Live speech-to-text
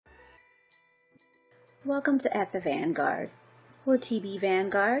Welcome to At the Vanguard. We're TB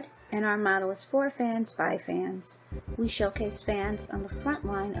Vanguard, and our motto is 4 fans, 5 fans. We showcase fans on the front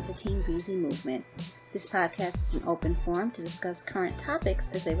line of the Team Breezy movement. This podcast is an open forum to discuss current topics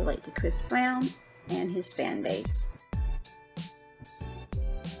as they relate to Chris Brown and his fan base.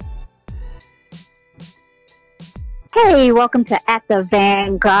 Hey, welcome to At the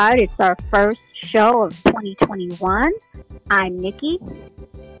Vanguard. It's our first show of 2021. I'm Nikki.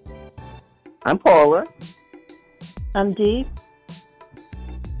 I'm Paula. I'm Dee.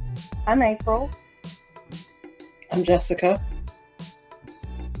 I'm April. I'm Jessica.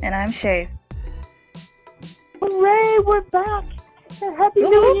 And I'm Shay. Hooray, we're back. Happy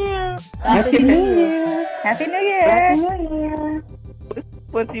New Year. Happy New Year. Happy New Year. Happy New Year.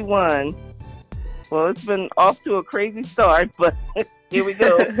 21. Well, it's been off to a crazy start, but here we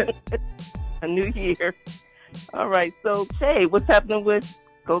go. A new year. All right, so Shay, what's happening with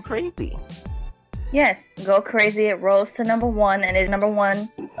Go Crazy? Yes, Go Crazy. It rose to number 1 and is number 1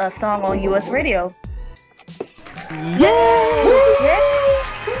 song on U.S. radio. Yay!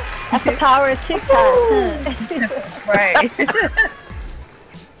 That's the power of TikTok. Right.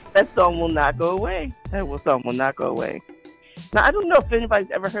 That song will not go away. Song will not go away. Now, I don't know if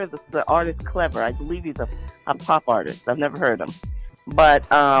anybody's ever heard of the artist Clever. I believe he's a pop artist. I've never heard him. But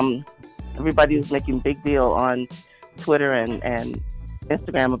everybody was making a big deal on Twitter and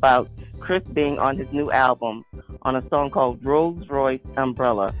Instagram about Chris being on his new album on a song called Rolls Royce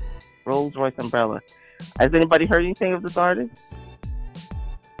Umbrella. Rolls Royce Umbrella. Has anybody heard anything of this artist?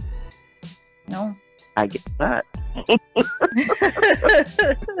 No. I guess not.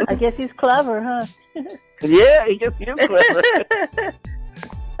 I guess he's clever, huh? Yeah, he just is clever.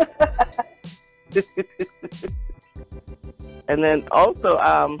 And then also,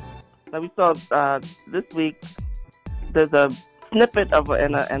 we saw this week, there's a snippet of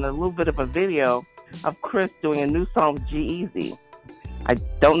and a little bit of a video of Chris doing a new song with G-Eazy. I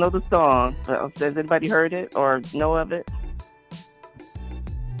don't know the song, but has anybody heard it or know of it?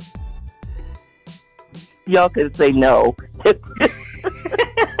 Y'all could say no. I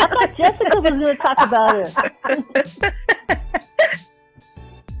thought Jessica was going to talk about it.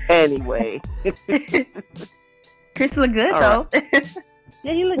 Anyway. Chris look good, All though.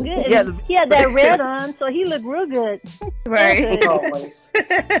 Yeah, he looked good. Yeah, He had that red on, so he looked real good. Right. Always.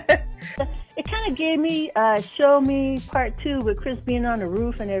 It kind of gave me Show Me Part 2 with Chris being on the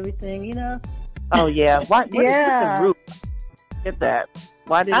roof and everything, you know? Oh, yeah. What Yeah. is the roof? Get that.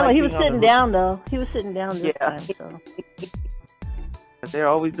 Why did I don't know, like he was being on sitting the down, though. He was sitting down this Yeah. time, so. roof? They're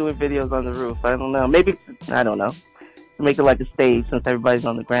always doing videos on the roof. I don't know. Maybe, I don't know. To make it like a stage since everybody's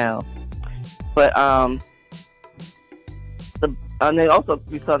on the ground. But, and then also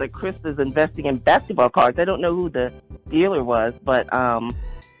we saw that Chris is investing in basketball cards. I don't know who the dealer was, but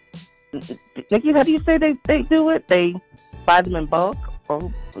Nikki, how do you say they do it? They buy them in bulk,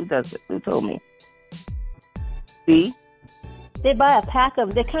 or who does it? Who told me? See? They buy a pack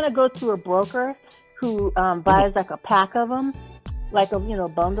of, they kind of go to a broker who buys like a pack of them, like a,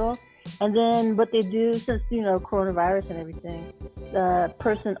 bundle. And then what they do, since, coronavirus and everything, the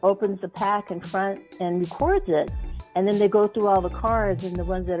person opens the pack in front and records it. And then they go through all the cards, and the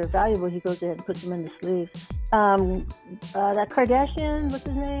ones that are valuable, he goes ahead and puts them in the sleeves. That Kardashian, what's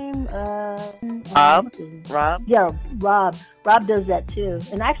his name? Rob? Yeah, Rob. Rob does that too.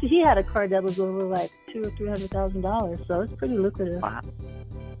 And actually, he had a card that was over like $200,000 or $300,000, so it's pretty lucrative. Wow.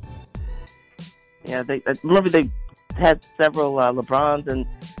 Yeah, I remember they had several LeBrons, and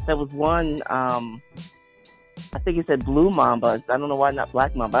there was one. I think he said Blue Mamba. I don't know why not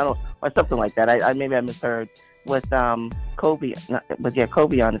Black Mamba. Or something like that. I maybe I misheard. With Kobe,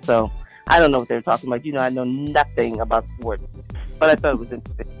 Kobe on it. So I don't know what they were talking about. I know nothing about sports, but I thought it was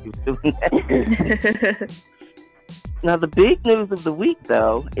interesting he was doing that. Now, the big news of the week,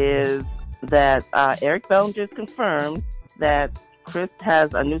 though, is that Eric Bellinger confirmed that Chris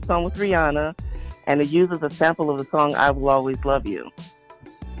has a new song with Rihanna, and it uses a sample of the song "I Will Always Love You."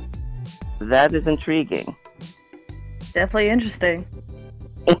 That is intriguing. Definitely interesting.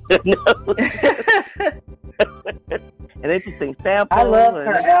 An interesting sample. I love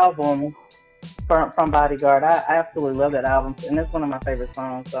her album from Bodyguard. I absolutely love that album, and it's one of my favorite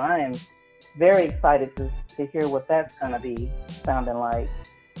songs. So I am very excited to hear what that's going to be sounding like.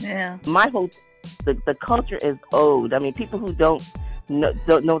 Yeah. My whole the culture is old. I mean, people who don't know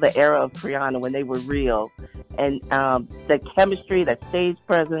the era of Rihanna when they were real, and the chemistry, that stage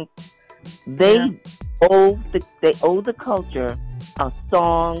presence, they owe the culture a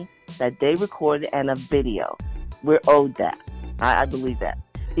song that they recorded and a video. We're owed that. I believe that.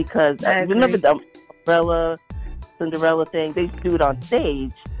 Because remember the Cinderella thing, they do it on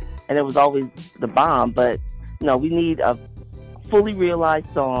stage, and it was always the bomb. But no, we need a fully realized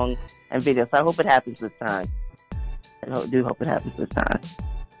song and video. So I hope it happens this time. Do hope it happens this time.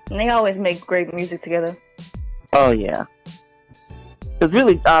 And they always make great music together. Oh yeah. Because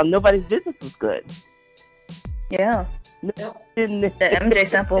really, Nobody's Business was good. Yeah. Didn't it? The MJ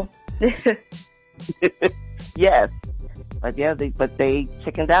sample. Yes. But yeah, they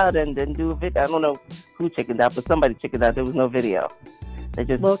chickened out and didn't do a video. I don't know who chickened out, but somebody chickened out. There was no video. They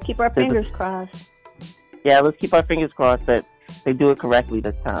just We'll keep our fingers crossed. Yeah, let's keep our fingers crossed that they do it correctly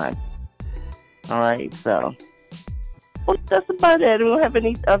this time. All right, so well, that's about it. We don't have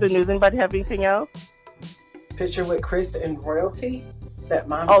any other news. Anybody have anything else? Picture with Chris and Royalty that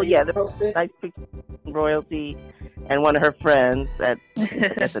Mom posted. Nice picture of Royalty and one of her friends at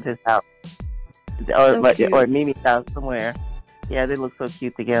his house, or Mimi's house somewhere. Yeah, they look so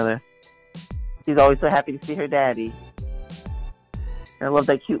cute together. She's always so happy to see her daddy. And I love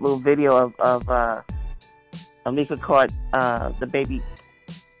that cute little video of Mika caught the baby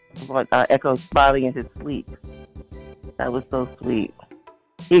Echo smiling in his sleep. That was so sweet.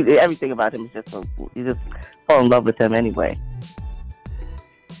 Everything about him is just so cool. You just fall in love with him anyway.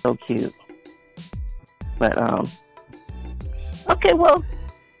 So cute. But okay, well,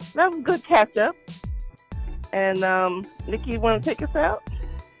 that was a good catch up. And Nikki, you want to take us out?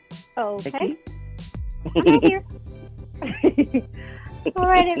 Okay. Nikki? I'm here. All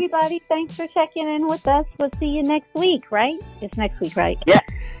right, everybody. Thanks for checking in with us. We'll see you next week, right? It's next week, right? Yeah.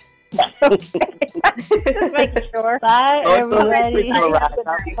 Okay. Just making sure. Bye, everybody. Bye.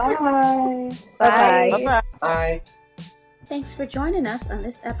 Bye. Bye-bye. Bye. Thanks for joining us on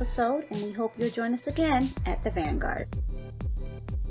this episode, and we hope you'll join us again at the Vanguard.